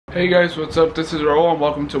Hey guys, what's up? This is Raul and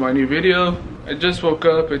welcome to my new video. I just woke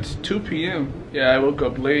up. It's 2 p.m. Yeah, I woke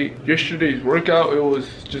up late. Yesterday's workout, it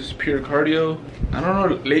was just pure cardio. I don't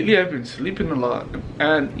know, lately I've been sleeping a lot.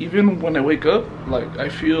 And even when I wake up, like I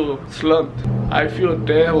feel slumped. I feel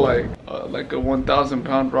dead, like a 1,000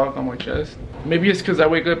 pound rock on my chest. Maybe it's because I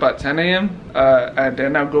wake up at 10 a.m. And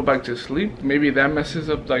then I'll go back to sleep. Maybe that messes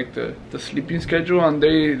up like the sleeping schedule. And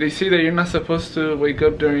they say that you're not supposed to wake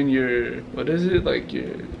up during your, what is it, like your,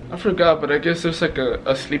 I forgot, but I guess there's like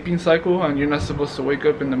a sleeping cycle and you're not supposed to wake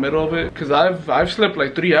up in the middle of it. Cause I've slept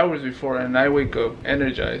like 3 hours before and I wake up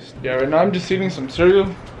energized. Yeah, right now I'm just eating some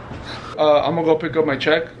cereal. I'm gonna go pick up my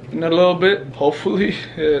check in a little bit. Hopefully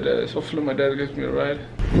it is. Hopefully my dad gives me a ride.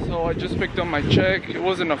 So I just picked up my check. It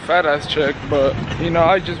wasn't a fat ass check, but you know,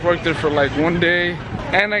 I just worked there for like 1 day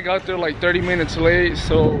and I got there like 30 minutes late,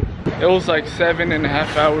 so it was like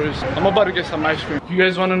 7.5 hours. I'm about to get some ice cream. You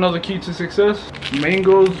guys want to know the key to success?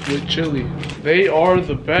 Mangoes with chili. They are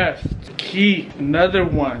the best. Key, another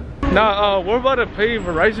one. Now, we're about to pay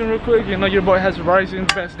Verizon real quick. You know, your boy has Verizon,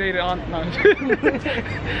 best data on.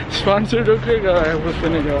 Sponsored real quick. Alright, we're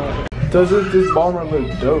finna go. Doesn't this bomber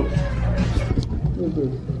look dope?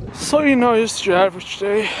 So, you know, it's your average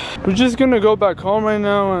day. We're just gonna go back home right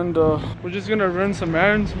now and we're just gonna run some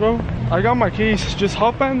errands, bro. I got my keys. Just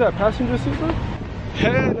hop in that passenger seat, bro.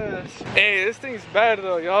 Head ass. Hey, this thing's bad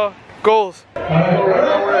though, y'all. Goals. So right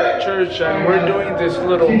now we're at church and we're doing this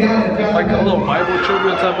little, like a little Bible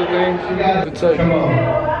trivia type of thing. It's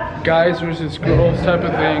like guys versus girls type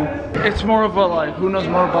of thing. It's more of a like, who knows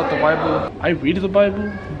more about the Bible? I read the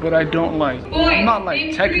Bible, but I don't like, I'm not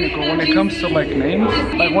like technical when it comes to like names.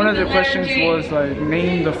 Like one of the questions was like,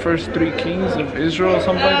 name the first 3 kings of Israel or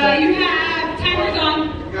something like that.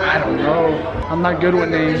 I don't know. I'm not good with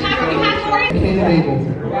names.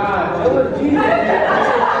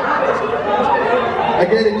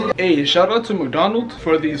 Hey, shout out to McDonald's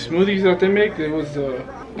for these smoothies that they make. It was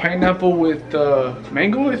pineapple with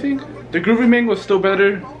mango, I think. The groovy mango is still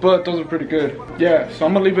better, but those are pretty good. Yeah, so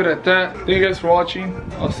I'm gonna leave it at that. Thank you guys for watching.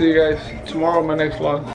 I'll see you guys tomorrow in my next vlog.